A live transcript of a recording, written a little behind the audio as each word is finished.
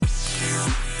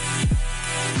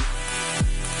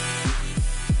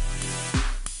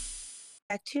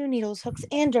back to Needles, Hooks,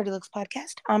 and Dirty Looks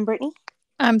podcast. I'm Brittany,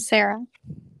 I'm Sarah.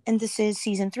 and this is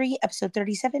season 3, episode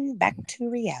 37, Back to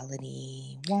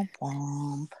Reality. Womp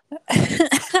womp. I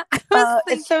was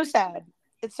It's so thinking, sad.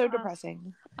 It's so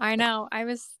depressing. I know.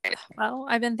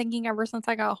 I've been thinking ever since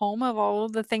I got home of all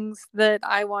the things that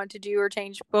I want to do or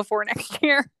change before next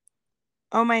year.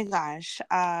 Oh my gosh.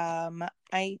 I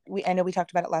know we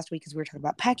talked about it last week because we were talking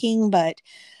about packing, but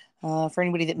for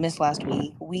anybody that missed last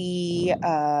week, we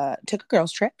took a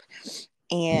girls trip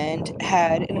and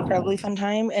had an incredibly fun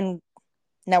time, and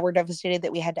now we're devastated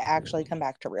that we had to actually come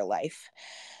back to real life.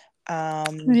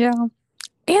 Yeah.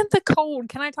 And the cold.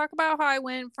 Can I talk about how I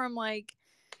went from like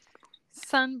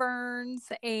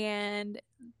sunburns and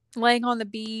laying on the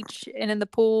beach and in the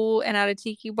pool and at a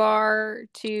tiki bar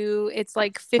to it's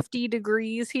like 50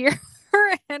 degrees here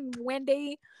and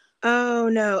windy? Oh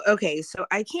no. Okay, so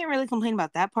I can't really complain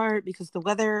about that part because the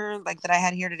weather like that I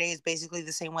had here today is basically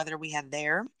the same weather we had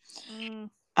there. Mm.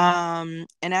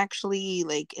 And actually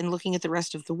like in looking at the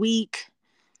rest of the week,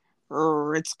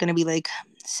 it's going to be like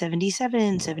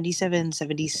 77, 77,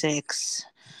 76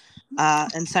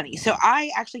 and sunny. So I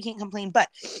actually can't complain, but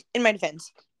in my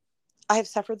defense, I have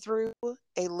suffered through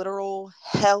a literal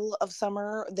hell of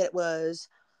summer that was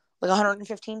like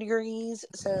 115 degrees.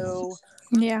 So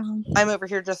Yeah. I'm over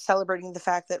here just celebrating the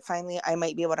fact that finally I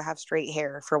might be able to have straight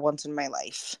hair for once in my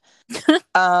life.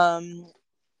 um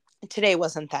Today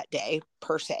wasn't that day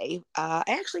per se.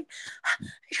 I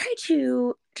tried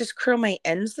to just curl my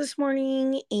ends this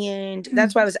morning, and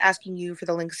that's why I was asking you for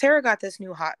the link. Sarah got this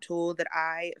new hot tool that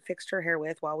I fixed her hair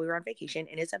with while we were on vacation,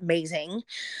 and it's amazing.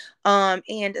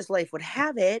 And as life would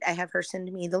have it, I have her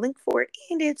send me the link for it,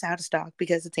 and it's out of stock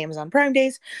because it's Amazon Prime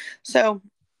days. So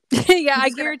Yeah, I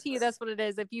guarantee you that's what it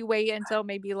is. If you wait until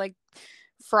maybe like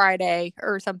Friday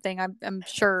or something, I'm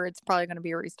sure it's probably going to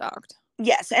be restocked.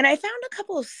 yes, and I found a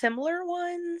couple of similar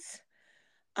ones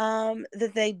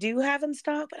that they do have in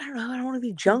stock, but I don't know, I don't want to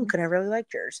be junk, and I really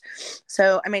like yours,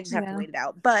 so I may just have to Yeah. wait it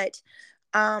out. But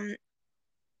I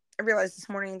realized this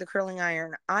morning the curling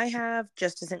iron I have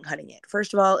just isn't cutting it.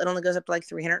 First of all, it only goes up to like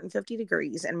 350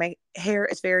 degrees, and my hair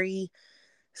is very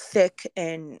thick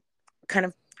and kind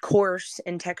of coarse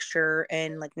in texture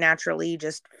and like naturally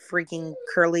just freaking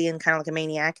curly and kind of like a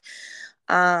maniac.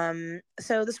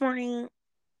 So this morning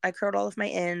I curled all of my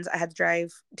ends. I had to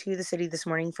drive to the city this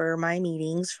morning for my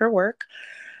meetings for work.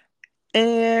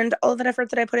 And all that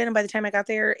effort that I put in, and by the time I got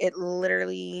there, it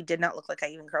literally did not look like I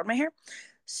even curled my hair.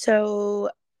 So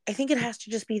I think it has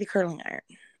to just be the curling iron.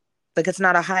 Like it's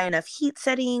not a high enough heat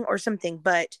setting or something,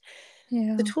 but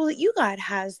Yeah. the tool that you got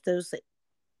has those like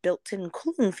built-in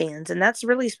cooling fans, and that's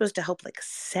really supposed to help like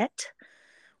set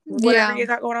whatever Yeah. you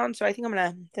got going on. So I think I'm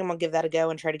gonna give that a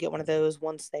go and try to get one of those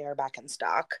once they are back in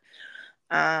stock.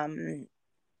 Um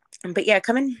but yeah,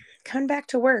 coming back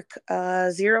to work,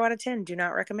 0 out of 10, do not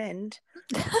recommend.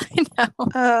 I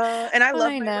know. And I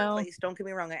love I my know. workplace, don't get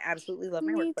me wrong, I absolutely love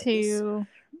my Me workplace, too.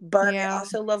 but I Yeah.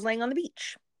 also love laying on the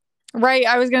beach. Right.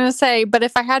 I was going to say, but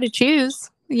if I had to choose,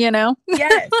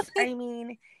 Yes, I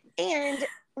mean, and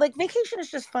like vacation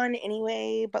is just fun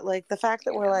anyway, but like the fact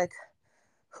that we're like,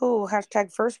 who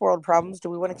hashtag first world problems, do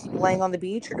we want to keep laying on the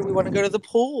beach or do we want to go to the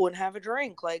pool and have a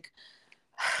drink? Like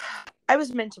I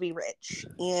was meant to be rich,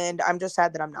 and I'm just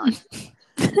sad that I'm not,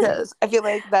 because I feel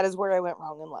like that is where I went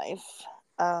wrong in life.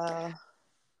 uh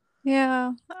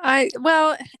Yeah. And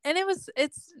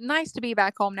it's nice to be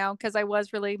back home now because I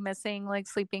was really missing like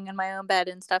sleeping in my own bed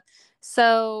and stuff.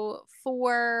 So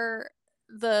for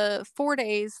the 4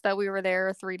 days that we were there,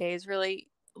 or 3 days really,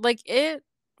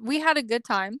 we had a good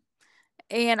time.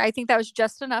 And I think that was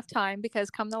just enough time because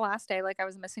come the last day, like I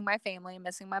was missing my family,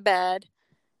 missing my bed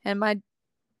and my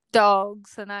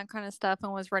dogs and that kind of stuff,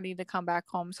 and was ready to come back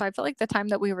home. So I feel like the time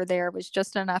that we were there was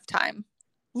just enough time.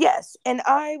 yes, and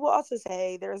I will also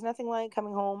say there is nothing like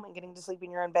coming home and getting to sleep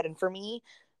in your own bed, and for me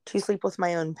to sleep with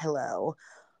my own pillow.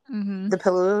 Mm-hmm. The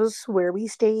pillows where we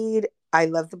stayed, I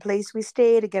love the place we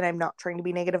stayed. Again, I'm not trying to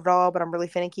be negative at all, but I'm really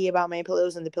finicky about my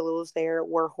pillows, and the pillows there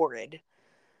were horrid.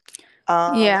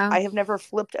 Yeah. I have never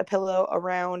flipped a pillow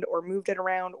around or moved it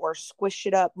around or squished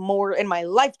it up more in my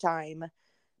lifetime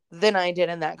than I did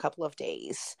in that couple of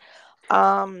days.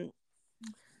 Um,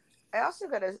 I also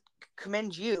got to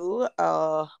commend you.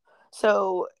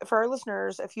 So for our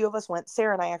listeners, a few of us went.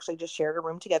 Sarah and I actually just shared a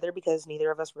room together because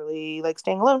neither of us really like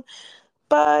staying alone.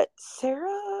 But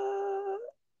Sarah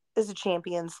is a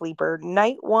champion sleeper.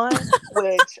 Night one,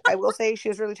 which I will say she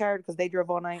was really tired because they drove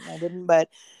all night and I didn't. But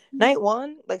night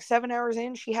one, like 7 hours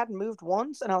in, she hadn't moved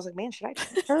once, and I was like, man, should I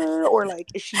text her or like,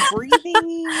 is she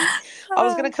breathing? I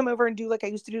was gonna come over and do like I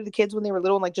used to do to the kids when they were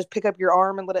little, and like just pick up your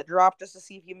arm and let it drop just to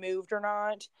see if you moved or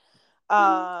not.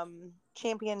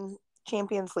 Champion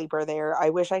sleeper there. I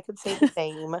wish I could say the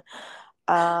same.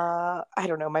 I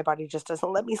don't know. My body just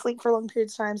doesn't let me sleep for long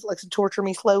periods of time. So it likes to torture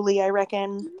me slowly, I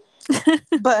reckon.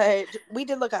 But we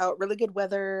did look out. Really good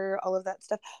weather, all of that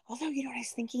stuff. Although, you know what I was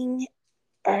thinking?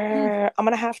 I'm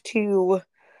going to have to,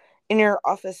 in your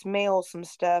office, mail some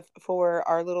stuff for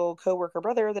our little coworker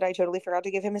brother that I totally forgot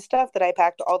to give him his stuff that I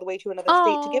packed all the way to another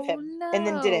state to give him. No. And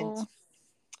then didn't.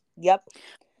 Yep.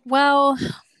 Well,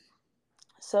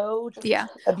 so yeah.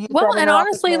 abuse Well, that and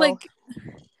honestly, mail. like,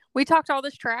 we talked all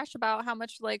this trash about how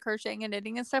much like crocheting and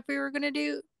knitting and stuff we were gonna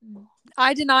do.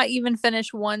 I did not even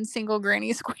finish one single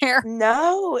granny square.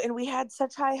 No, and we had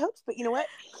such high hopes, but you know what?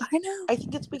 I know. I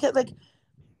think it's because like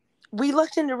we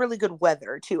looked into really good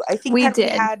weather too. I think We had we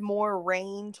did. had more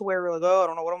rain to where we're like, oh, I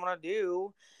don't know what I'm gonna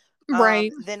do.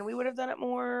 Right. Then we would have done it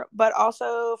more. But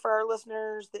also for our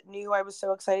listeners that knew I was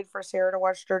so excited for Sarah to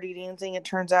watch Dirty Dancing, it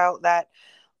turns out that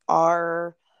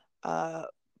our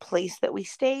place that we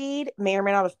stayed may or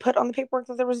may not have put on the paperwork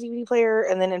that there was a DVD player,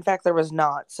 and then in fact there was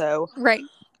not. So right,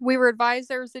 we were advised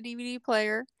there was a DVD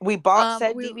player. We bought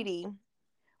said DVD.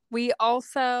 We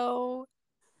also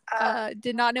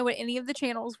did not know what any of the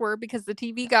channels were because the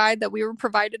TV guide that we were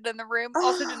provided in the room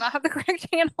also did not have the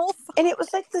correct channels. And it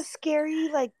was like the scary,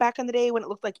 like back in the day when it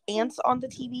looked like ants on the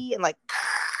TV and like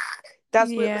that's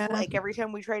what it was like every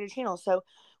time we tried a channel. So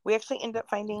we actually ended up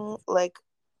finding like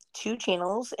 2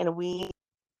 channels, and we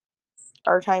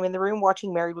our time in the room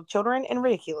watching Married with Children and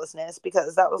Ridiculousness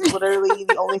because that was literally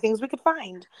the only things we could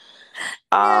find.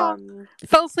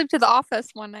 Fell asleep to The Office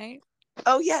one night.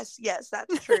 Oh yes,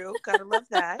 that's true. Gotta love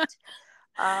that.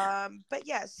 But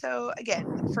yeah, so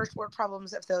again, first world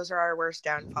problems, if those are our worst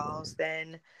downfalls,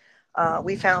 then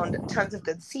we found tons of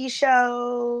good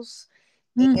seashells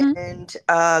and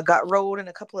got rolled in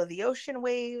a couple of the ocean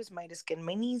waves. Might have skinned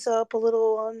my knees up a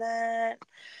little on that.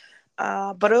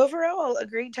 But overall, a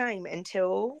great time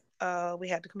until we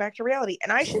had to come back to reality.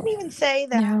 And I shouldn't even say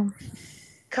that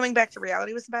coming back to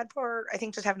reality was the bad part. I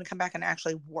think just having to come back and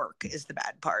actually work is the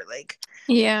bad part. Like,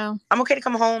 yeah, I'm okay to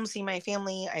come home, see my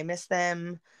family. I miss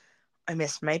them. I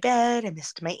missed my bed. I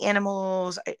missed my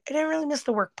animals. I didn't really miss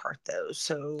the work part though.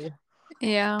 So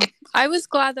yeah, I was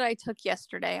glad that I took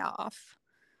yesterday off.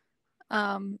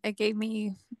 It gave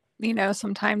me,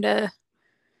 some time to,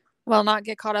 well, not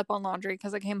get caught up on laundry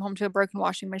because I came home to a broken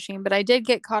washing machine, but I did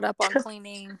get caught up on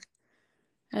cleaning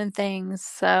and things.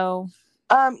 So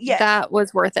yes, that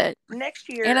was worth it. Next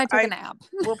year, and I took a nap.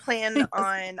 We'll plan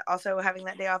on also having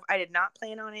that day off. I did not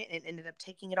plan on it and ended up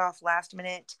taking it off last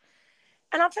minute.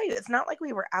 And I'll tell you, it's not like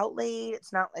we were out late.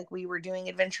 It's not like we were doing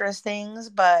adventurous things,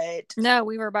 but no,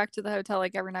 we were back to the hotel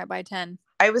like every night by 10.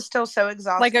 I was still so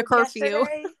exhausted. Like a curfew.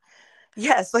 Yesterday.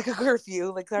 Yes, like a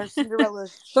curfew. Like our Cinderella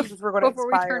shoes were going to expire.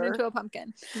 Before we turned into a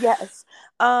pumpkin. Yes.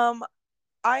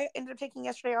 I ended up taking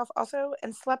yesterday off also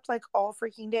and slept like all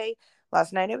freaking day.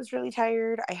 Last night I was really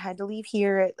tired. I had to leave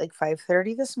here at like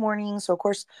 5:30 this morning. So of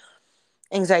course,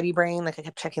 anxiety brain, like I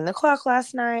kept checking the clock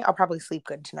last night. I'll probably sleep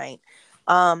good tonight.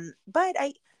 But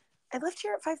I left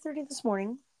here at 5:30 this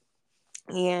morning,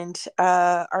 and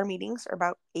our meetings are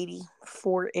about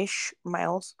 84-ish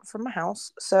miles from my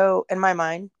house. So in my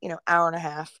mind, hour and a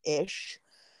half ish.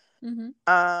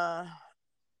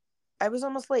 I was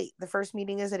almost late. The first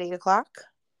meeting is at 8:00,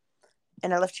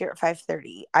 and I left here at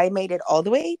 5:30. I made it all the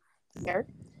way there,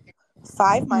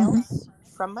 5 miles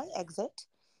from my exit,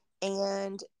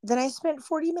 and then I spent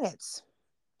 40 minutes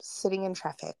sitting in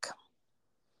traffic.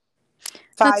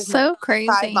 That's so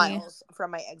crazy. 5 miles from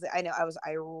my exit. I know, I was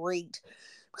irate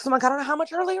because I'm like, I don't know how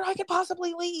much earlier I could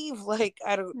possibly leave. Like,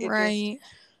 I don't. Right.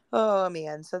 Oh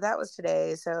man. So that was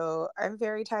today. So I'm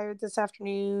very tired this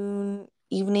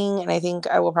evening, and I think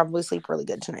I will probably sleep really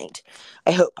good tonight.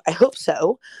 I hope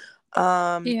so.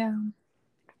 Yeah.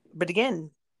 But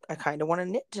again, I kind of want to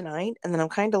knit tonight, and then I'm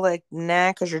kind of like,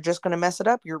 nah, because you're just going to mess it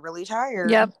up. You're really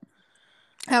tired. Yep.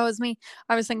 That was me.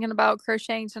 I was thinking about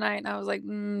crocheting tonight, and I was like,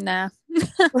 nah.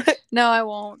 No, I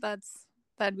won't.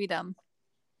 That'd be dumb.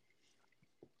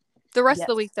 The rest of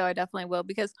the week, though, I definitely will,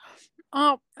 because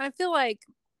I feel like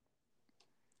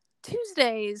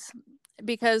Tuesdays,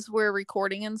 because we're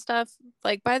recording and stuff,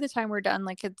 like by the time we're done,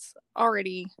 like it's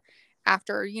already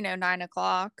after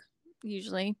 9:00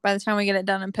 usually by the time we get it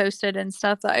done and posted and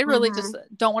stuff. That I really just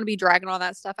don't want to be dragging all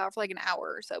that stuff out for like an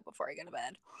hour or so before I go to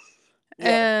bed.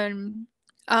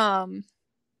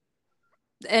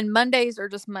 And Mondays are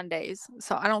just Mondays,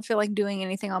 so I don't feel like doing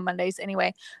anything on Mondays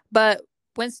anyway. But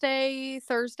Wednesday,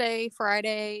 Thursday,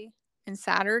 Friday, and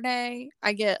Saturday,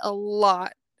 I get a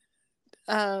lot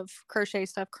of crochet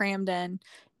stuff crammed in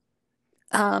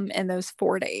those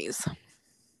 4 days.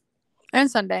 And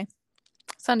Sunday.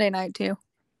 Sunday night too.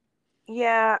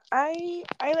 Yeah, I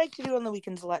like to do it on the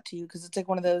weekends a lot too, because it's like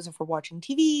one of those if we're watching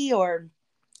TV or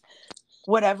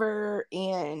whatever.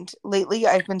 And lately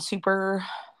I've been super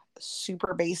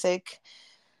basic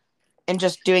and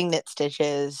just doing knit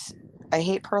stitches. I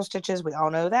hate purl stitches, we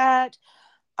all know that.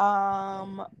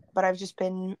 But I've just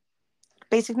been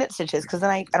basic knit stitches, because then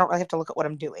I don't really have to look at what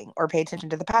I'm doing or pay attention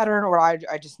to the pattern, or I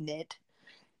just knit,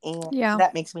 and Yeah.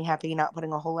 that makes me happy, not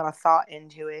putting a whole lot of thought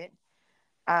into it.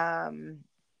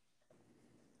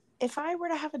 If I were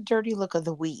to have a dirty look of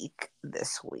the week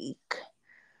this week,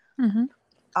 Mm-hmm.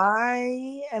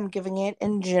 I am giving it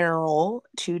in general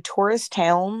to tourist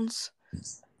towns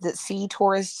that see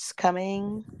tourists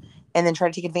coming and then try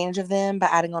to take advantage of them by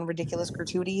adding on ridiculous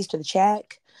gratuities to the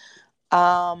check.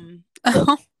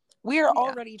 We are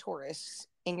already tourists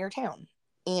in your town,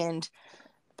 and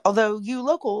although you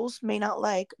locals may not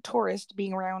like tourists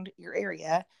being around your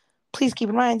area, please keep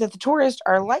in mind that the tourists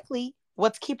are likely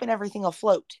what's keeping everything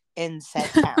afloat in said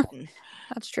town.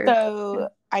 That's true. So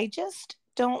I just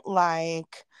don't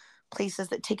like places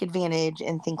that take advantage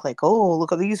and think like, oh,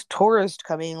 look at these tourists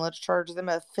coming, let's charge them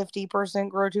a 50%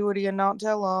 gratuity and not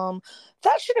tell them.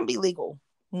 That shouldn't be legal.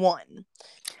 1.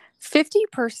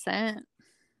 50%,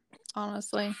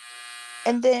 honestly.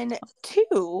 And then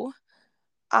 2,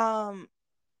 like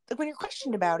when you're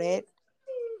questioned about it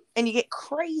and you get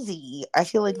crazy, I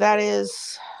feel like that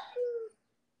is,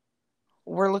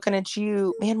 we're looking at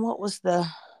you, man. What was the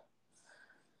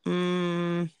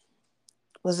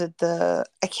was it the,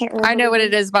 I can't remember. I know what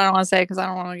it is, but I don't want to say because I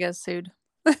don't want to get sued.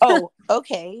 Oh,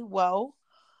 okay. Well,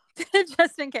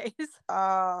 just in case.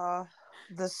 The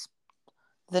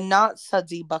not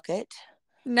sudsy bucket.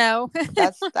 No.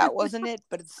 that wasn't it,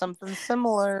 but it's something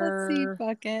similar. Sudsy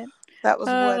bucket. That was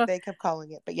what they kept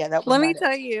calling it. But yeah, that was. Let me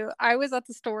tell you, I was at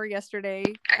the store yesterday.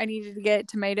 I needed to get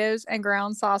tomatoes and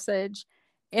ground sausage.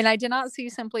 And I did not see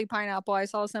Simply Pineapple. I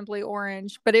saw Simply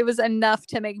Orange, but it was enough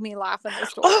to make me laugh in the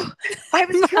store. Oh, I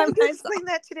was trying to explain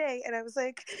that today, and I was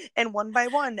like, and one by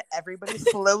one, everybody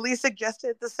slowly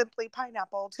suggested the Simply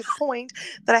Pineapple, to the point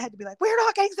that I had to be like, we're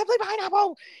not getting Simply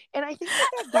Pineapple. And I think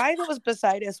that guy that was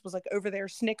beside us was like over there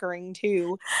snickering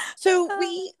too. So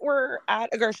we were at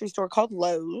a grocery store called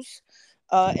Lowe's.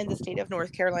 In the state of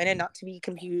North Carolina, not to be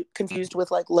confused with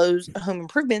like Lowe's Home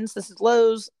Improvements. This is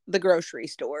Lowe's, the grocery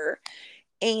store.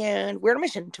 And we're on a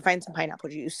mission to find some pineapple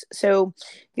juice. So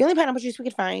the only pineapple juice we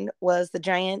could find was the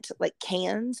giant like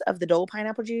cans of the Dole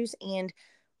pineapple juice. And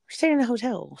we're staying in a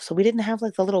hotel, so we didn't have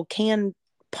like the little can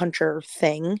puncher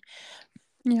thing.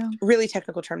 Yeah. Really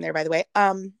technical term there, by the way.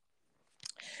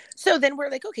 So then we're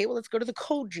like, okay, well, let's go to the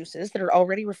cold juices that are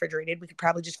already refrigerated. We could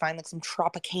probably just find like some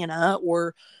Tropicana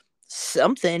or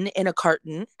something in a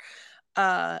carton.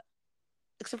 Except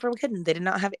for we couldn't. They did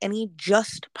not have any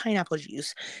just pineapple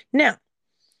juice. Now,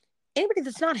 anybody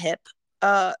that's not hip,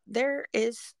 there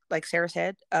is, like Sarah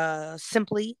said,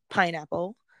 Simply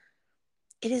Pineapple.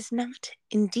 It is not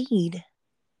indeed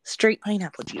straight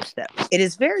pineapple juice, though. It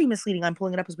is very misleading. I'm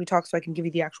pulling it up as we talk so I can give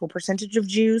you the actual percentage of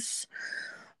juice.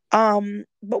 But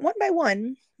one by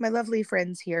one, my lovely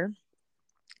friends here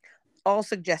all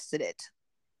suggested it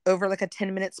over like a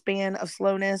 10-minute span of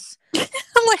slowness.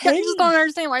 Like, I just don't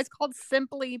understand why it's called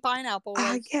Simply Pineapple.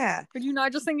 Like, yeah. Could you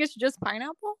not just think it's just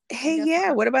pineapple? Hey, yeah,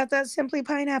 not. What about that Simply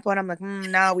Pineapple? And I'm like,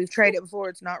 no, we've tried it before.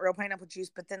 It's not real pineapple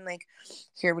juice. But then, like,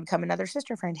 here would come another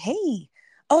sister friend. Hey,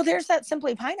 oh, there's that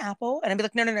Simply Pineapple. And I'd be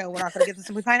like, no, we're not going to get the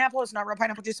Simply Pineapple. It's not real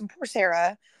pineapple juice. And poor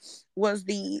Sarah was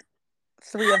the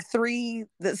 3 of 3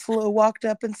 that slow walked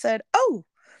up and said, oh,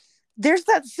 there's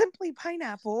that Simply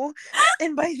Pineapple.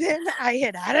 And by then I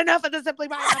had had enough of the Simply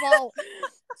Pineapple.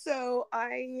 So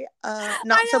I I did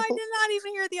not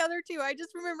even hear the other 2. I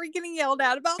just remember getting yelled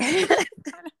at about it.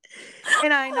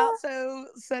 And I not so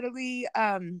subtly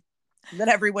let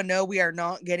everyone know we are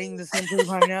not getting the Simply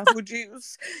Pineapple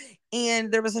juice.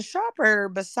 And there was a shopper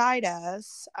beside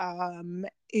us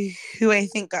who I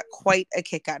think got quite a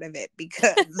kick out of it,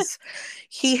 because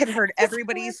he had heard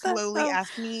everybody slowly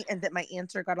ask me, and that my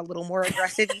answer got a little more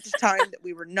aggressive each time that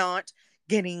we were not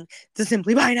getting the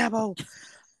Simply Pineapple.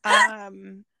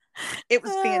 It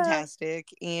was fantastic,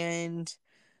 and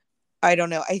I don't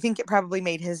know. I think it probably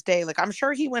made his day. Like, I'm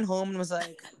sure he went home and was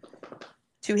like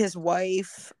to his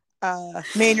wife,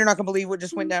 man, you're not gonna believe what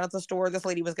just went down at the store. This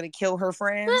lady was gonna kill her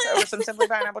friends over some Simply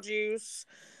Pineapple juice.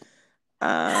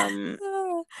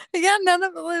 Yeah, none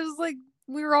of it was like,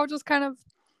 we were all just kind of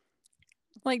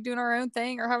like doing our own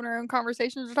thing or having our own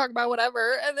conversations or talking about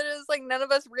whatever, and then it was like none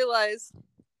of us realized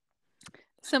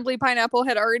Simply Pineapple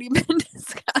had already been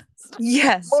discussed.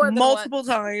 Yes, multiple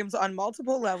times on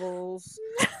multiple levels.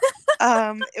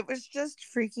 It was just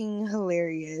freaking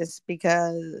hilarious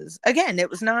because, again, it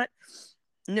was not,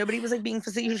 nobody was like being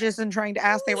facetious and trying to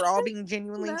ask. They were all being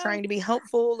genuinely trying to be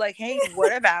helpful. Like, hey,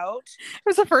 what about? It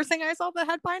was the first thing I saw that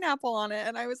had pineapple on it.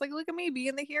 And I was like, look at me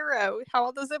being the hero. How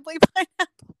about the Simply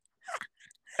Pineapple?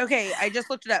 Okay, I just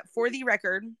looked it up. For the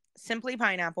record, Simply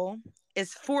Pineapple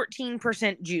is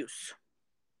 14% juice.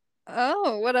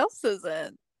 Oh, what else is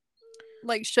it?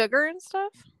 Like sugar and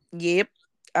stuff? Yep.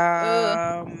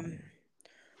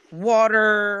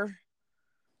 Water,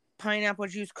 pineapple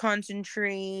juice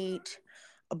concentrate,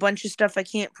 a bunch of stuff I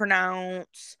can't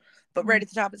pronounce. But right at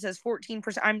the top it says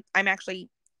 14%. I'm actually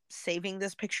saving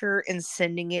this picture and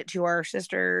sending it to our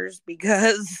sisters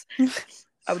because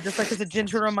I would just like as a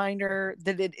gentle reminder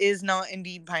that it is not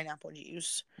indeed pineapple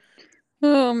juice.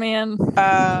 Oh man.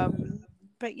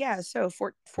 But yeah, so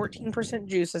 14%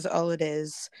 juice is all it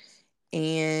is.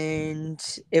 And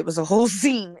it was a whole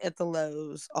scene at the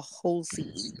Lowe's, a whole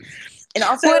scene. And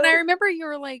also, well, and I remember you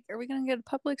were like, "Are we gonna go to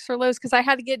Publix or Lowe's?" Because I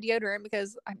had to get deodorant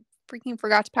because I freaking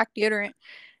forgot to pack deodorant,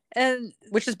 and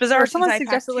which is bizarre since someone I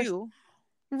packed suggested two.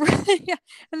 Yeah,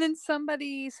 and then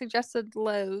somebody suggested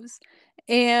Lowe's,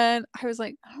 and I was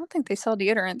like, I don't think they sell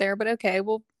deodorant there, but okay,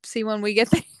 we'll see when we get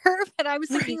there. But I was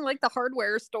thinking like the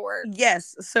hardware store.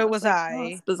 Yes, so was like, I. Oh,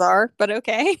 it's bizarre, but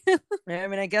okay. I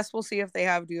mean, I guess we'll see if they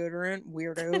have deodorant.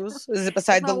 Weirdos. Is it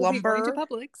beside the We'll be going to lumber?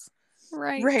 Publix,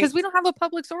 right? Because we don't have a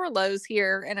Publix or a Lowe's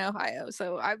here in Ohio,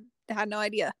 so I had no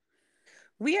idea.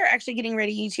 We are actually getting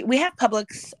ready to. We have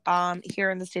Publix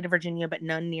here in the state of Virginia, but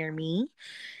none near me.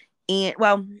 And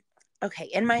well, okay,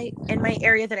 in my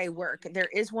area that I work, there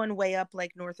is one way up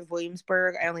like north of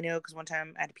Williamsburg. I only know because one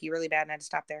time I had to pee really bad and I had to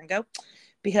stop there and go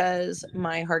because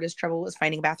my hardest trouble was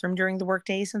finding a bathroom during the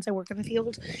workday since I work in the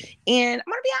field. And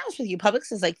I'm gonna be honest with you,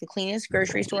 Publix is like the cleanest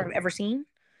grocery store I've ever seen,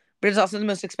 but it's also the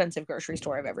most expensive grocery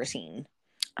store I've ever seen.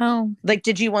 Oh, like,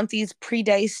 did you want these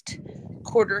pre-diced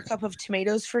quarter cup of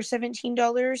tomatoes for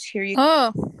 $17? Here you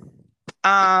go.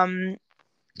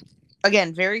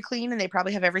 Again, very clean, and they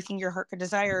probably have everything your heart could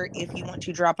desire if you want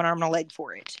to drop an arm and a leg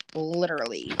for it.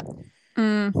 Literally.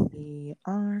 We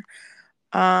are.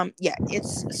 Yeah,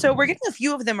 it's so we're getting a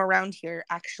few of them around here,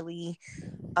 actually.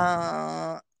 There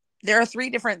are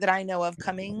 3 different that I know of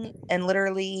coming, and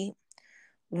literally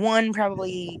one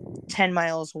probably 10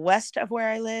 miles west of where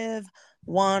I live,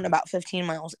 one about 15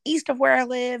 miles east of where I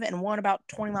live, and one about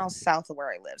 20 miles south of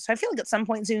where I live. So I feel like at some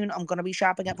point soon, I'm going to be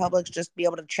shopping at Publix just to be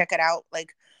able to check it out,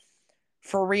 like,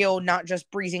 for real, not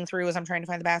just breezing through as I'm trying to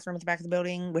find the bathroom at the back of the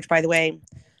building, which, by the way,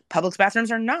 Publix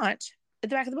bathrooms are not at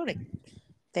the back of the building.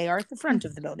 They are at the front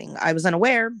of the building. I was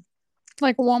unaware.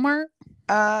 Like Walmart?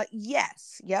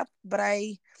 Yes. Yep. But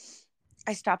I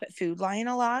stop at Food Lion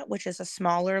a lot, which is a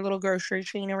smaller little grocery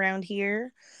chain around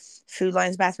here. Food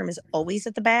Lion's bathroom is always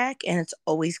at the back and it's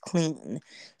always clean.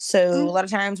 So a lot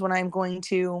of times when I'm going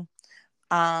to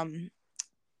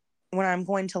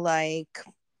like,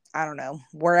 I don't know,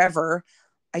 wherever,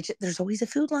 there's always a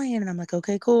Food Lion and I'm like,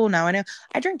 okay, cool. Now I know.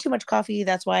 I drink too much coffee.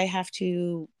 That's why I have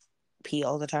to pee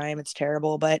all the time. It's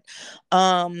terrible. But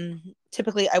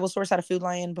typically I will source out a Food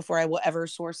Lion before I will ever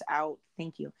source out,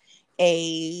 thank you,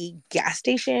 a gas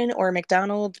station or a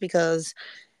McDonald's, because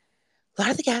a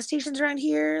lot of the gas stations around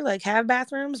here like have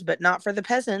bathrooms, but not for the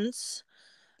peasants.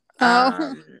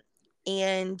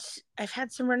 And I've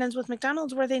had some run-ins with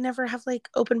McDonald's where they never have like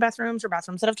open bathrooms or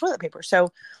bathrooms that have toilet paper.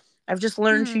 So I've just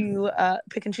learned to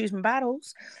pick and choose my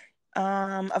battles.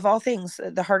 Of all things,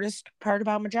 the hardest part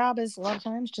about my job is a lot of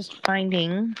times just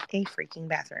finding a freaking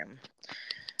bathroom.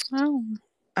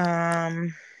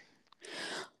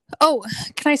 Oh,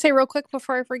 can I say real quick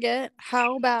before I forget?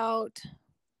 How about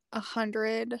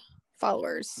 100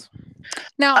 followers?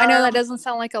 Now, I know that doesn't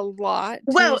sound like a lot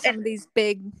to some of these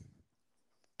big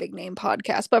name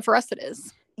podcasts, but for us it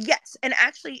is. Yes, and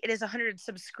actually it is 100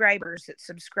 subscribers that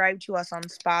subscribe to us on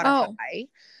Spotify.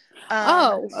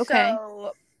 Okay.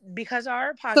 So because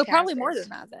our podcast, so probably more than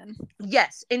that then.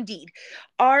 Yes, indeed.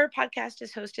 Our podcast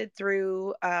is hosted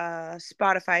through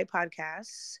Spotify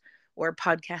podcasts, or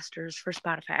podcasters for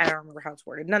Spotify. I don't remember how it's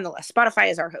worded. Nonetheless, Spotify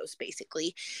is our host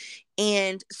basically.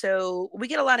 And so we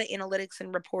get a lot of analytics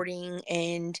and reporting,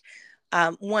 and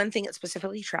one thing it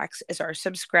specifically tracks is our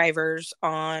subscribers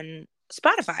on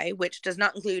Spotify, which does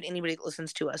not include anybody that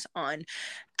listens to us on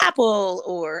Apple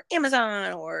or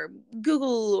Amazon or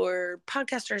Google or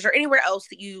Podcasters or anywhere else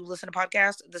that you listen to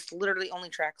podcasts. This literally only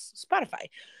tracks Spotify.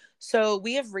 So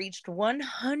we have reached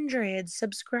 100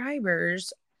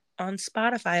 subscribers on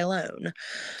Spotify alone,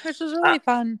 which is really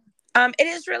fun. It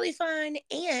is really fun,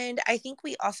 and I think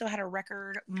we also had a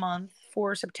record month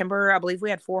for September. I believe we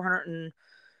had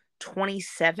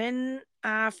 427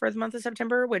 for the month of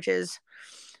September, which is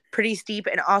pretty steep,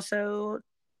 and also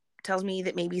tells me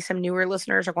that maybe some newer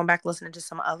listeners are going back listening to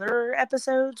some other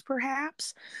episodes,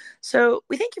 perhaps. So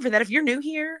we thank you for that. If you're new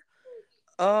here,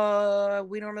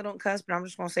 we normally don't cuss, but I'm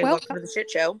just going to say welcome to the shit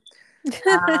show.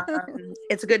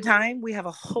 It's a good time. We have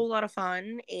a whole lot of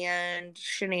fun and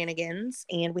shenanigans,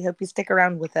 and we hope you stick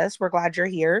around with us. We're glad you're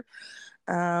here.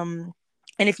 And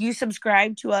if you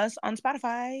subscribe to us on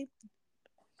Spotify,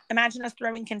 imagine us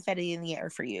throwing confetti in the air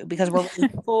for you, because we're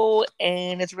really full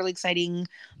and it's a really exciting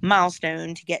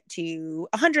milestone to get to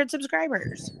 100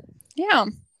 subscribers. Yeah.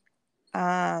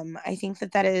 I think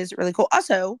that is really cool.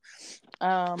 Also,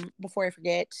 before I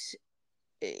forget,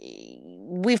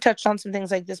 we've touched on some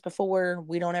things like this before.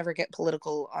 We don't ever get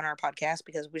political on our podcast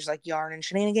because we just like yarn and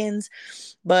shenanigans.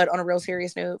 But on a real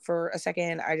serious note, for a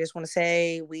second, I just want to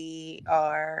say we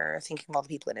are thinking of all the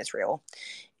people in Israel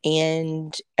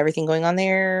and everything going on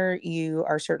there. You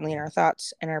are certainly in our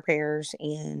thoughts and our prayers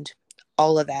and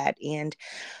all of that. And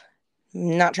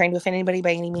not trying to offend anybody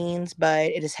by any means, but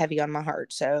it is heavy on my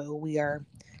heart. So we are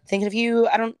thinking of you.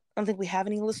 I don't think we have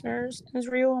any listeners in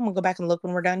Israel. I'm gonna go back and look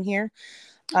when we're done here.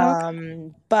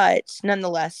 But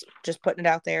nonetheless, just putting it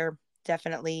out there,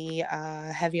 definitely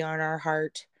heavy on our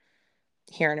heart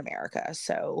here in America.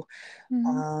 So,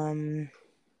 but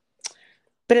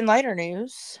in lighter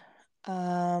news,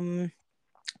 how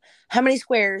many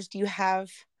squares do you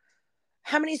have?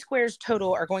 How many squares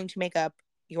total are going to make up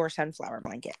your sunflower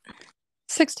blanket?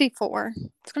 64.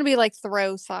 It's going to be like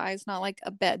throw size, not like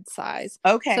a bed size.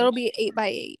 Okay. So it'll be 8 by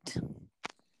 8.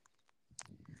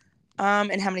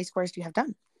 And how many squares do you have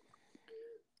done?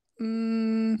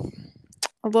 A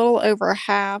little over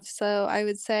half. So I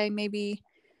would say maybe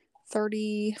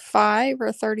 35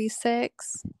 or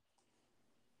 36.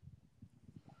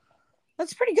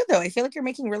 That's pretty good, though. I feel like you're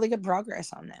making really good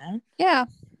progress on that. Yeah.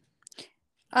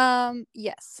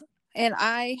 Yes. And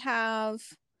I have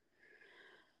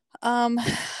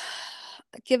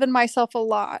given myself a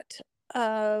lot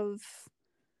of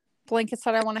blankets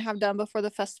that I want to have done before the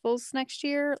festivals next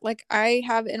year. Like, I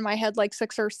have in my head like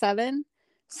 6 or 7.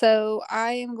 So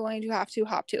I am going to have to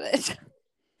hop to it.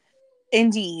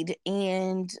 Indeed.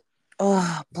 And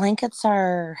blankets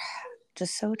are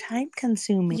just so time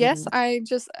consuming. Yes, I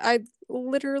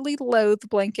literally loathe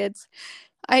blankets.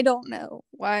 I don't know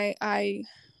why I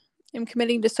am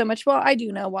committing to so much. Well, I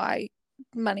do know why.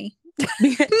 Money.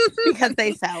 because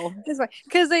they sell.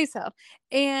 Because they sell.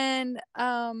 And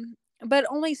but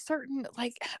only certain,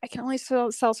 like, I can only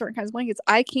sell certain kinds of blankets.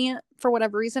 I can't, for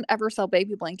whatever reason, ever sell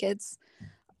baby blankets.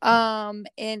 And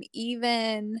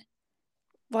even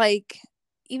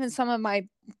some of my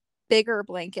bigger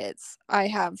blankets I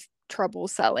have trouble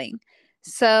selling.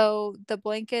 So the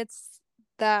blankets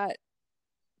that,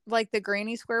 like the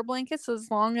granny square blankets,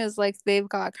 as long as like they've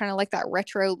got kind of like that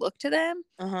retro look to them,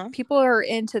 people are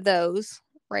into those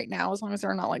right now, as long as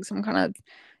they're not like some kind of,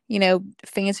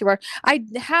 fancy word. I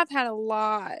have had a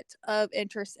lot of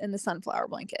interest in the sunflower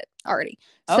blanket already.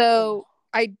 So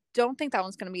I don't think that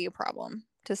one's going to be a problem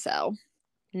to sell.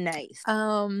 Nice.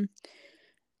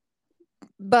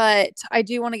 But I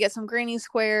do want to get some granny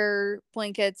square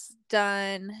blankets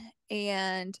done,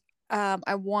 and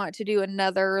I want to do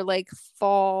another like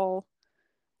fall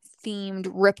themed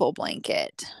ripple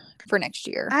blanket for next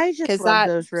year. I just love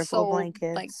those ripple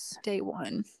blankets. Like day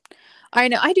one. I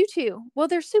know, I do too. Well,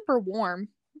 they're super warm,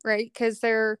 right? Because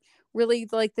they're really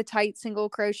like the tight single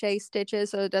crochet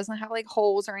stitches, so it doesn't have like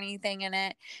holes or anything in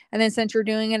it. And then since you're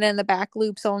doing it in the back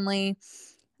loops only,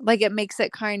 like it makes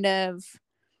it kind of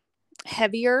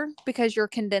heavier because you're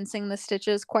condensing the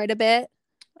stitches quite a bit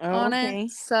on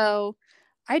it. So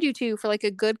I do too, for like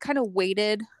a good kind of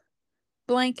weighted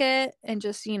blanket, and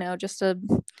just a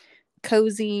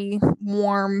cozy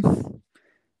warm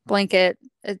blanket.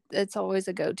 It's always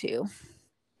a go-to.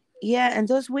 Yeah, and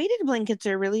those weighted blankets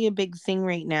are really a big thing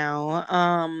right now.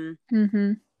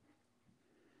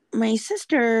 My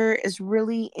sister is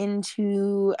really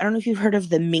into, I don't know if you've heard of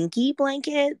the Minky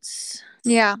blankets.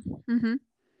 Yeah.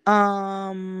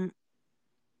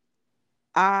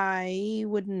 I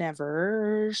would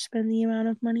never spend the amount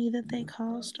of money that they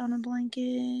cost on a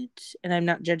blanket, and I'm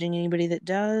not judging anybody that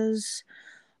does.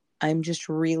 I'm just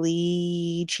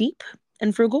really cheap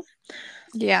and frugal.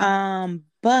 Yeah.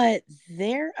 But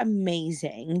they're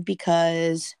amazing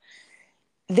because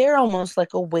they're almost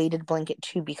like a weighted blanket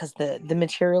too, because the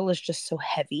material is just so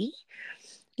heavy.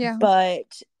 Yeah.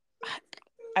 But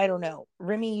I don't know.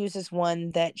 Remy uses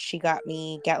one that she got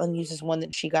me. Gatlin uses one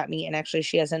that she got me. And actually,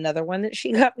 she has another one that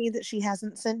she got me that she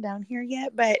hasn't sent down here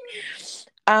yet. But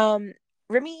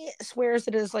Remy swears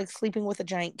it is like sleeping with a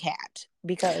giant cat,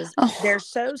 because they're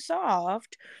so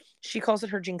soft. She calls it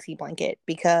her Jinxie blanket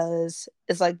because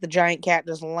it's like the giant cat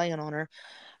just laying on her.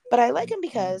 But I like them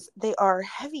because they are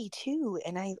heavy too,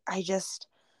 and I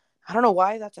don't know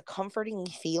why that's a comforting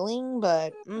feeling,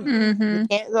 but you Mm-hmm.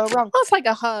 can't go wrong. Well, it's like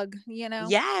a hug, you know?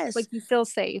 Yes. Like you feel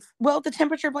safe. Well, the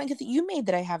temperature blanket that you made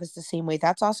that I have is the same way.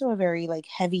 That's also a very like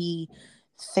heavy,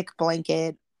 thick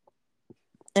blanket,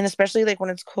 and especially like when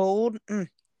it's cold,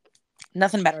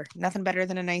 nothing better. Nothing better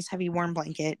than a nice heavy warm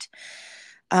blanket.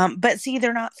 But see,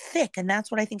 they're not thick, and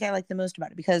that's what I think I like the most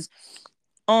about it because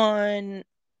on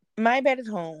my bed at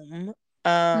home,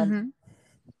 Mm-hmm.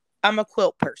 I'm a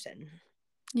quilt person.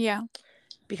 Yeah.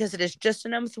 Because it is just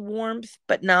enough warmth,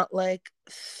 but not like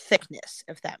thickness,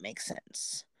 if that makes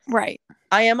sense. Right.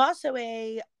 I am also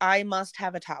I must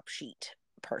have a top sheet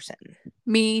person.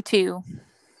 Me too.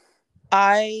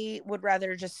 I would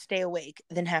rather just stay awake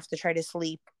than have to try to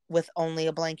sleep with only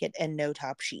a blanket and no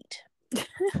top sheet.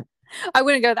 I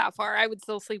wouldn't go that far. I would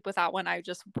still sleep without one. I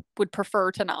just would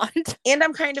prefer to not. And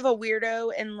I'm kind of a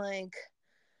weirdo, and like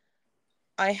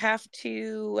I have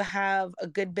to have a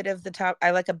good bit of the top.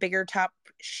 I like a bigger top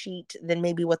sheet than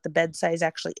maybe what the bed size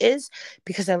actually is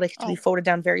because I like it to be folded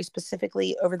down very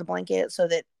specifically over the blanket so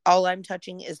that all I'm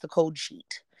touching is the cold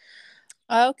sheet.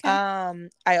 Okay.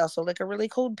 I also like a really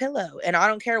cold pillow, and I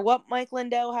don't care what Mike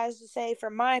Lindell has to say for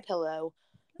my pillow.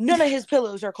 None of his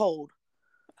pillows are cold.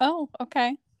 Oh,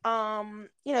 okay.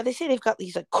 They say they've got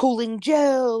these like cooling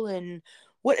gel and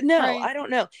what? No, Right. I don't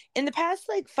know. In the past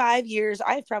like 5 years,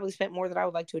 I've probably spent more than I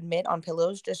would like to admit on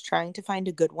pillows, just trying to find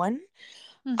a good one.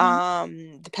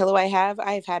 The pillow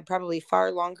I've had probably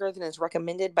far longer than is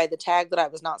recommended by the tag that I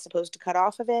was not supposed to cut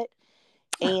off of it,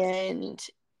 and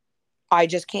I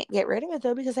just can't get rid of it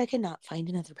though because I cannot find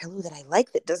another pillow that I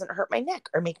like that doesn't hurt my neck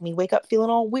or make me wake up feeling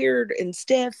all weird and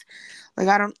stiff. Like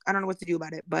I don't know what to do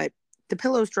about it, but the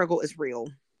pillow struggle is real.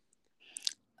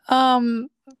 Um,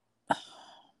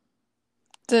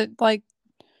 do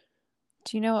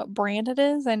you know what brand it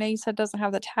is? I know you said it doesn't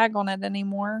have the tag on it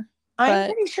anymore, I'm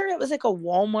but pretty sure it was like a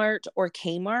Walmart or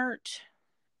Kmart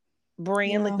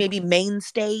brand, like yeah. maybe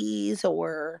Mainstays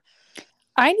or.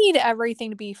 I need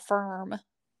everything to be firm.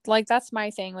 Like that's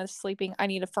my thing with sleeping. I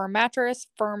need a firm mattress,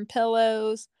 firm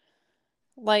pillows.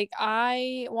 Like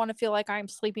I want to feel like I'm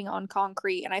sleeping on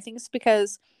concrete, and I think it's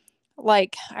because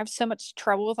like I have so much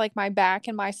trouble with like my back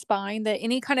and my spine that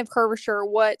any kind of curvature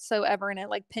whatsoever in it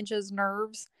like pinches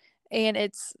nerves, and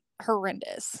it's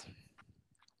horrendous.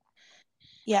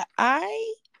 Yeah,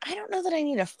 I don't know that I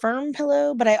need a firm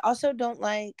pillow, but I also don't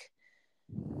like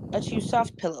a too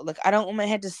soft pillow. Like I don't want my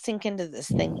head to sink into this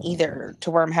thing either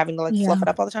to where I'm having to like fluff Yeah. it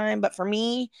up all the time. But for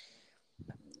me,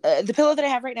 the pillow that I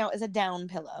have right now is a down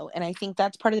pillow, and I think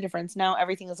that's part of the difference. Now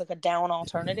everything is like a down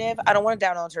alternative. I don't want a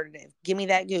down alternative. Give me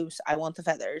that goose. I want the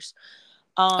feathers.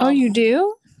 Oh, you Um,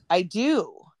 do? I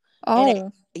do. And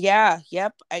Oh, yeah,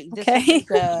 yep. This is okay.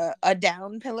 like a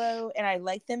down pillow, and I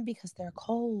like them because they're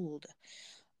cold.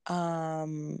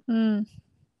 Um, Mm.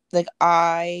 like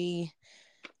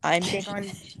I'm big on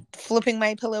flipping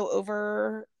my pillow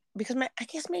over because I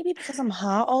guess maybe because I'm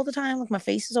hot all the time, like my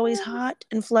face is always hot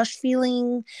and flush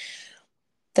feeling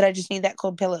that I just need that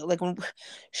cold pillow. Like when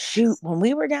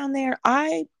we were down there,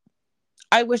 I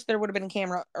wish there would have been a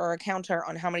camera or a counter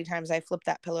on how many times I flipped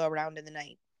that pillow around in the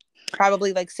night.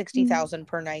 Probably like 60,000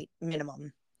 per night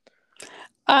minimum.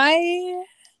 I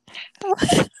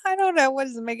I don't know what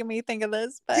is making me think of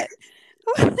this, but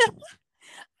I wonder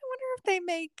if they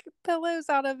make pillows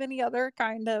out of any other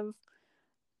kind of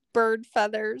bird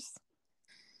feathers.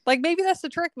 Like maybe that's the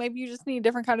trick. Maybe you just need a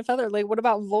different kind of feather. Like what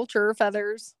about vulture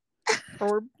feathers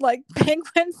or like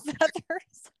penguin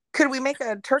feathers? Could we make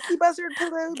a turkey buzzard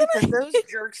pillow? Because those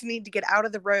jerks need to get out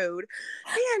of the road.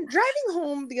 Man, driving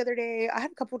home the other day, I had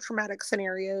a couple traumatic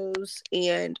scenarios,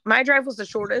 and my drive was the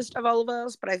shortest of all of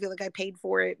us, but I feel like I paid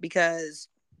for it because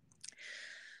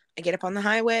I get up on the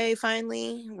highway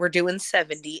finally. We're doing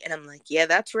 70, and I'm like, yeah,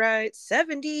 that's right,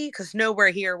 70, because nowhere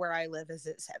here where I live is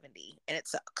it 70, and it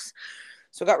sucks.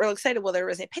 So I got real excited. Well, there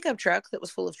was a pickup truck that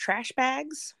was full of trash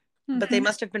bags, but they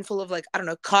must have been full of like, I don't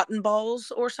know, cotton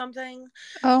balls or something.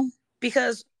 Oh.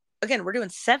 Because again, we're doing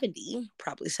 70,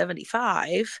 probably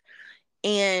 75,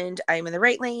 and I'm in the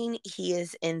right lane. He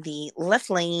is in the left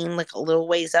lane, like a little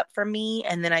ways up from me.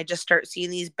 And then I just start seeing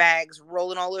these bags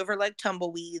rolling all over like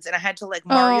tumbleweeds, and I had to like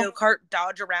Mario Kart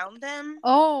dodge around them.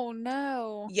 Oh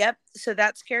no. Yep. So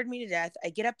that scared me to death. I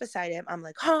get up beside him. I'm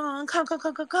like, honk, honk, honk,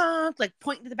 honk, honk, honk, like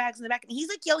pointing to the bags in the back. And he's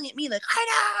like yelling at me, like, I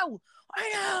know.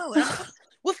 And I'm like,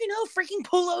 well, if you know, freaking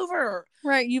pull over.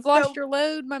 Right. You've lost your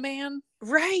load, my man.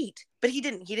 Right. But he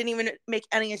didn't even make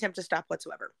any attempt to stop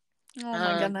whatsoever. Oh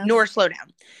my goodness. Nor slow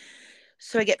down.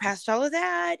 So I get past all of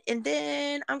that, and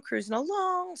then I'm cruising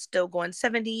along, still going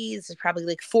 70. This is probably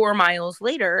like 4 miles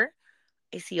later.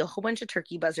 I see a whole bunch of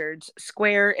turkey buzzards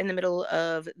square in the middle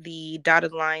of the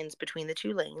dotted lines between the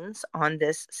two lanes on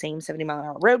this same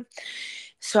 70-mile-an-hour road.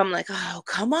 So I'm like, oh,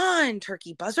 come on,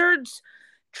 turkey buzzards,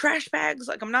 trash bags.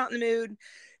 Like, I'm not in the mood.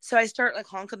 So I start like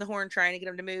honking the horn, trying to get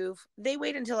them to move. They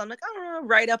wait until I'm like, I don't know,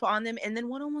 right up on them. And then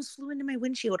one almost flew into my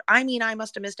windshield. I mean, I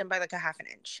must have missed him by like a half an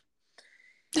inch.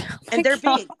 Oh And they're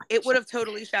God. big. It would have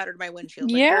totally shattered my windshield.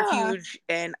 Like, they're Yeah. huge.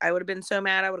 And I would have been so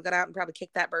mad. I would have got out and probably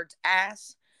kicked that bird's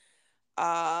ass.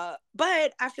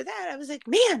 But after that, I was like,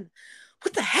 man,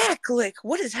 what the heck? Like,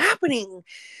 what is happening?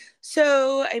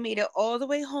 So I made it all the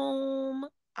way home.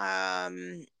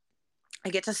 I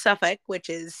get to Suffolk, which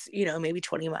is, maybe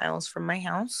 20 miles from my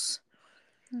house.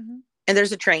 Mm-hmm. And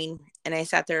there's a train. And I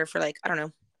sat there for like, I don't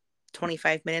know,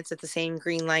 25 minutes at the same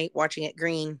green light, watching it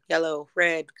green, yellow,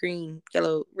 red, green,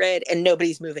 yellow, red. And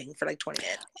nobody's moving for like 20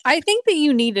 minutes. I think that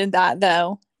you needed that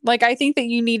though. Like, I think that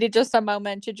you needed just a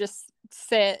moment to just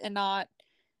sit and not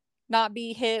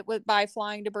be hit by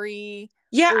flying debris.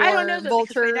 Yeah, I don't or know though,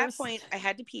 because by that vultures. point I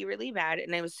had to pee really bad,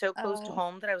 and I was so close to Oh.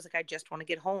 home that I was like, I just want to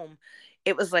get home.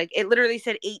 It was like, it literally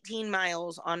said 18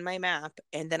 miles on my map,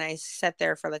 and then I sat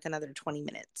there for like another 20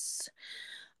 minutes.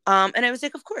 And I was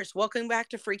like, of course, welcome back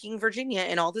to freaking Virginia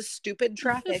and all this stupid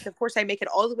traffic. Of course, I make it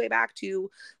all the way back to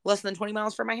less than 20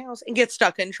 miles from my house and get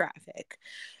stuck in traffic.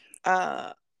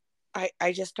 I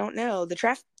just don't know. The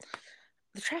traffic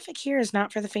here is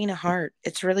not for the faint of heart.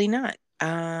 It's really not.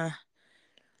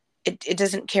 It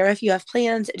doesn't care if you have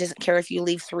plans. It doesn't care if you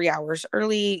leave 3 hours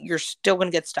early. You're still going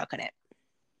to get stuck in it.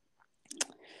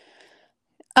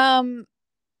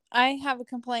 I have a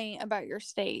complaint about your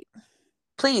state.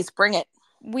 Please bring it.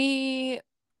 We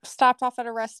stopped off at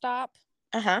a rest stop.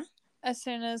 Uh-huh. As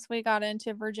soon as we got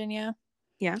into Virginia.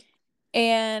 Yeah.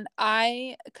 And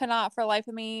I could not for the life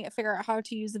of me figure out how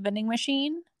to use the vending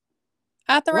machine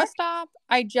at the rest stop.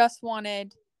 I just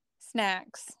wanted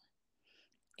snacks.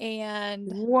 And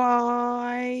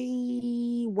why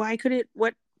could it,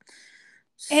 what?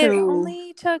 It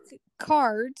only took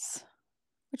cards,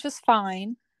 which is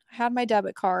fine. I had my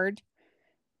debit card.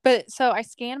 But so I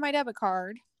scanned my debit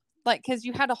card, like, because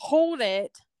you had to hold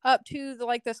it up to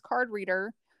this card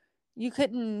reader. You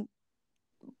couldn't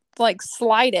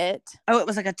slide it. Oh, it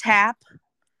was like a tap?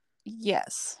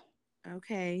 Yes.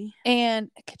 Okay.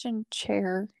 And a kitchen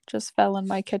chair just fell in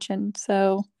my kitchen,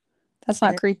 so that's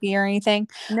not creepy or anything.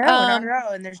 No, not at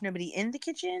all. And there's nobody in the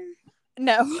kitchen?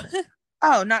 No.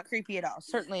 Oh, not creepy at all.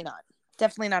 Certainly not.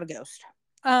 Definitely not a ghost.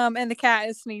 And the cat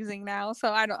is sneezing now,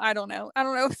 so I don't know. I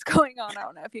don't know what's going on. I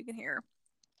don't know if you can hear.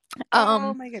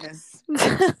 Oh my goodness.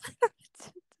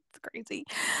 It's crazy.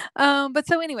 But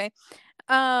so anyway,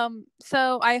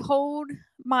 so I hold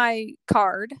my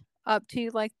card up to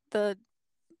the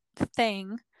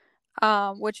thing,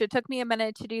 which it took me a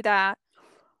minute to do that.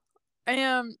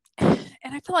 And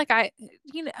I feel like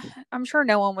I'm sure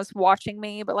no one was watching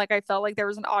me, but I felt like there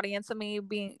was an audience of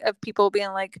people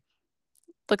being like,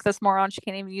 look, this moron, she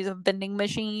can't even use a vending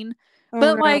machine.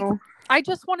 But no. I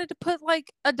just wanted to put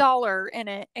 $1 in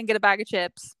it and get a bag of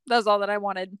chips. That was all that I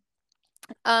wanted.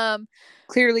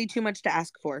 Clearly too much to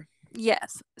ask for.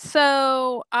 Yes.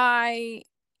 So I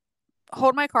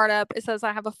hold my card up. It says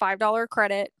I have a $5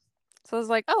 credit. So I was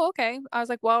like, oh, okay. I was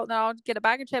like, well, now I'll get a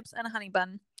bag of chips and a honey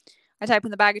bun. I type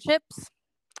in the bag of chips,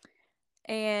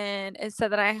 and it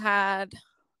said that I had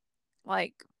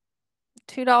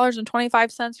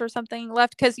 $2.25 or something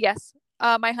left. Because yes,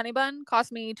 my honey bun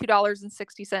cost me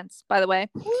 $2.60, by the way.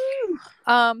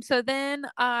 Woo. So then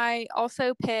I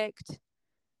also picked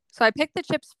the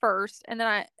chips first, and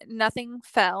then nothing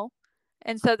fell.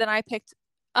 And so then I picked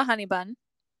a honey bun,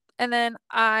 and then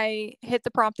I hit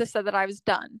the prompt that said that I was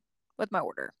done with my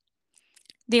order.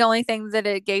 The only thing that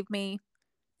it gave me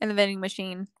in the vending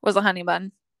machine was a honey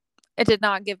bun. It did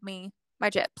not give me my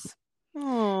chips.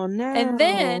 Oh, no. And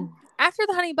then after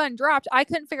the honey bun dropped, I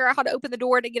couldn't figure out how to open the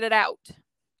door to get it out.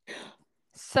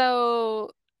 So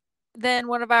then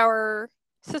one of our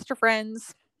sister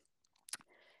friends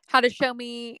had to show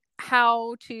me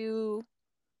how to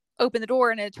open the door,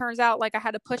 and it turns out I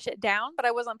had to push it down, but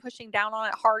I wasn't pushing down on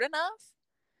it hard enough,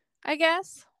 I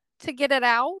guess, to get it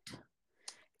out.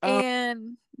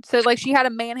 And so she had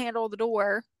to manhandle the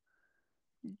door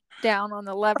down on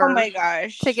the lever. Oh my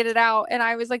gosh. To get it out. And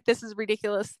I was like, this is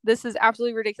ridiculous. This is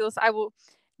absolutely ridiculous. I will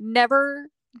never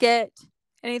get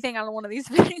anything out of one of these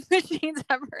vending machines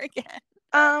ever again.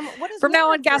 What is from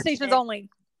now on, gas stations only.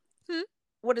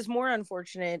 What is more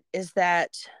unfortunate is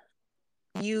that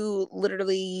You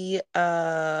literally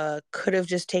could have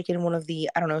just taken one of the,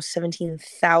 I don't know,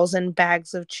 17,000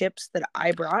 bags of chips that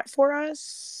I brought for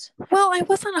us. Well, I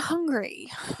wasn't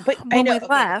hungry But I when know, we okay,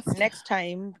 left. next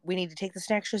time we need to take the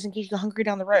snacks just in case you get hungry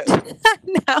down the road.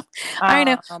 No, I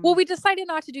know. Well, Um, we decided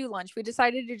not to do lunch. We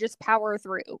decided to just power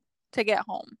through to get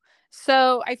home.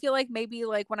 So I feel like maybe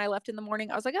like when I left in the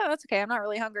morning, I was like, oh, that's okay. I'm not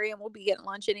really hungry and we'll be getting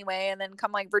lunch anyway. And then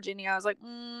come like Virginia, I was like,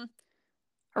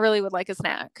 I really would like a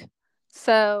snack.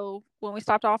 So when we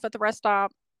stopped off at the rest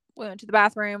stop, we went to the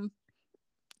bathroom,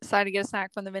 decided to get a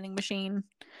snack from the vending machine,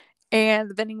 and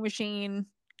the vending machine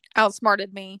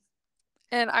outsmarted me.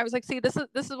 And I was like, see, this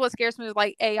is what scares me with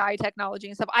like AI technology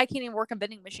and stuff. I can't even work a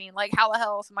vending machine. Like, how the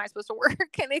hell else am I supposed to work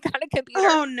any kind of computer?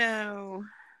 oh no.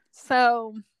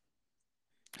 So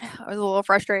I was a little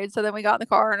frustrated. So then we got in the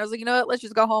car and I was like, you know what? Let's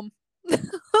just go home.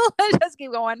 Let's just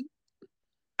keep going.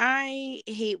 I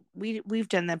hate we've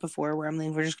done that before where I'm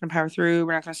like, we're just gonna power through,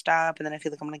 we're not gonna stop, and then I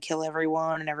feel like I'm gonna kill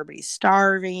everyone and everybody's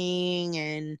starving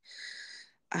and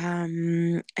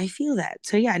I feel that.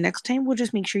 So yeah, next time we'll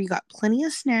just make sure you got plenty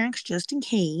of snacks just in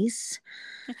case.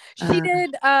 She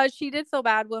did feel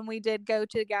bad when we did go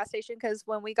to the gas station because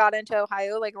when we got into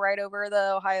Ohio, like right over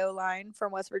the Ohio line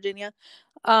from West Virginia,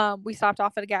 we stopped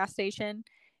off at a gas station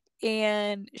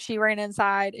and she ran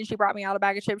inside and she brought me out a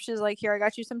bag of chips. She's like, here, I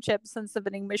got you some chips since the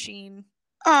vending machine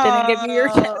didn't give you your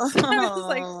chips. I was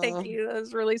like, thank Oh, you. That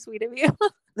was really sweet of you.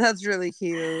 that's really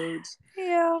cute.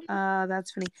 Yeah.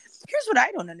 That's funny. Here's what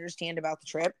I don't understand about the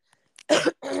trip.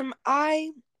 I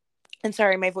and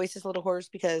sorry, my voice is a little hoarse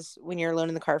because when you're alone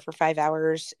in the car for 5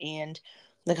 hours and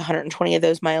like 120 of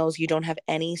those miles, you don't have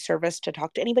any service to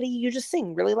talk to anybody. You just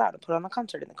sing really loud and put on the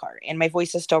concert in the car. And my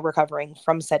voice is still recovering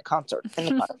from said concert in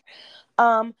the car.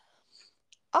 Um,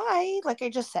 like I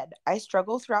just said, I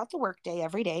struggle throughout the workday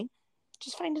every day,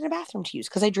 just finding a bathroom to use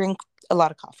because I drink a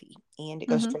lot of coffee and it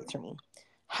goes straight through me.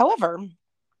 However,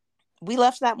 we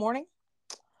left that morning.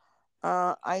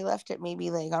 I left at maybe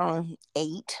like, I don't know,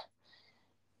 8.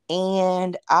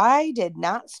 And I did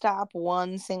not stop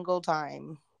one single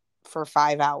time for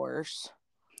 5 hours.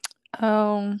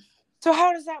 Oh. So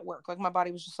how does that work? Like my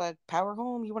body was just like, power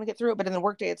home, you want to get through it. But in the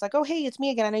workday, it's like, oh, hey, it's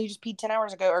me again. I know you just peed 10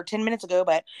 hours ago or 10 minutes ago,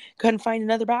 but couldn't find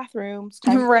another bathroom. It's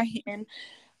time to go Right. in.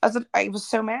 I was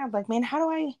so mad. Like, man, how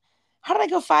did I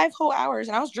go 5 whole hours?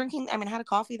 And I was drinking, I had a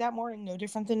coffee that morning, no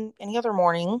different than any other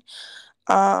morning.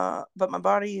 But my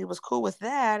body was cool with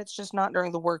that. It's just not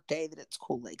during the workday that it's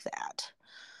cool like that.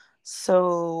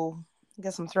 So I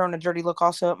guess I'm throwing a dirty look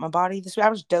also at my body this week. I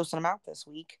was dosing them out this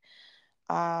week.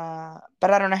 But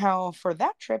I don't know how for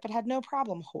that trip it had no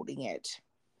problem holding it.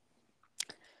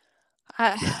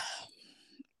 I,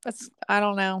 I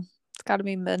don't know. It's got to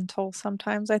be mental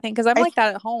sometimes, I think, because I'm I like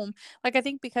that at home. Like, I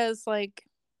think because, like,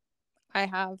 I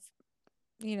have,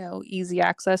 easy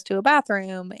access to a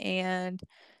bathroom and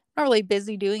I'm not really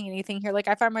busy doing anything here. Like,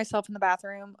 I find myself in the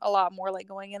bathroom a lot more, like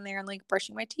going in there and like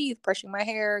brushing my teeth, brushing my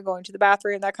hair, going to the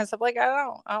bathroom, that kind of stuff. Like,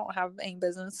 I don't have any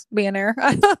business being there.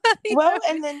 well,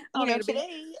 and then I don't need to be.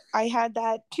 today I had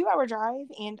that 2-hour drive,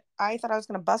 and I thought I was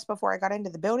going to bust before I got into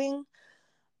the building.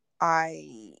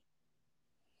 I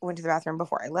went to the bathroom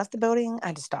before I left the building. I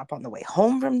had to stop on the way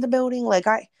home from the building.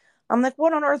 I'm like,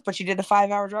 what on earth? But you did a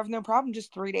 5-hour drive, no problem,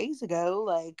 just 3 days ago.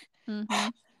 Like,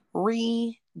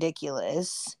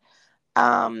 ridiculous.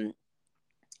 I want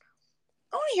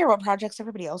to hear what projects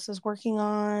everybody else is working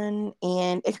on.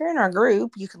 And if you're in our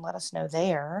group, you can let us know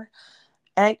there.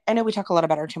 And I know we talk a lot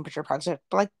about our temperature project,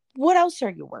 but like, what else are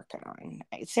you working on?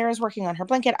 Sarah's working on her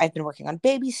blanket. I've been working on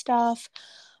baby stuff.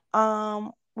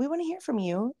 We want to hear from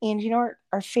you. And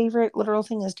our favorite literal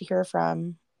thing is to hear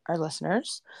from our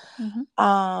listeners.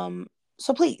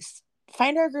 So please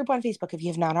find our group on Facebook if you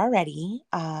have not already.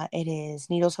 It is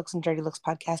Needles, Hooks, and Dirty Looks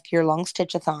Podcast, Year Long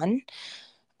Stitchathon.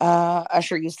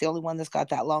 Usher is the only one that's got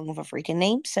that long of a freaking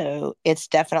name, so it's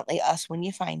definitely us when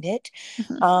you find it.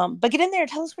 But get in there,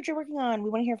 tell us what you're working on. We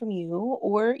want to hear from you,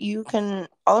 or you can.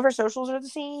 All of our socials are the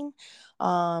same: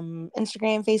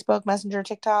 Instagram, Facebook, Messenger,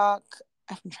 TikTok.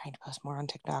 I've been trying to post more on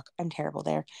TikTok. I'm terrible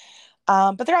there.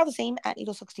 But they're all the same at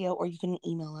Needle60, or you can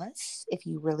email us if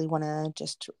you really want to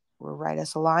just write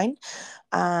us a line,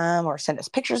 or send us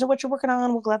pictures of what you're working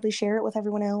on. We'll gladly share it with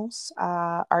everyone else.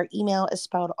 Our email is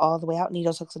spelled all the way out,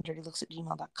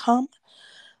 needleshooksanddirtylooks@gmail.com.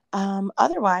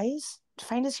 Otherwise,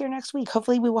 find us here next week.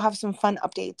 Hopefully we will have some fun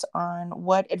updates on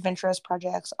what adventurous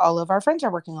projects all of our friends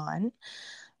are working on.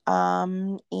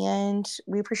 And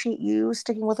we appreciate you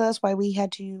sticking with us while we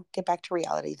had to get back to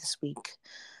reality this week.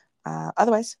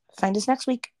 Otherwise, find us next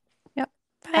week. Yep.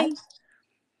 Bye. Bye.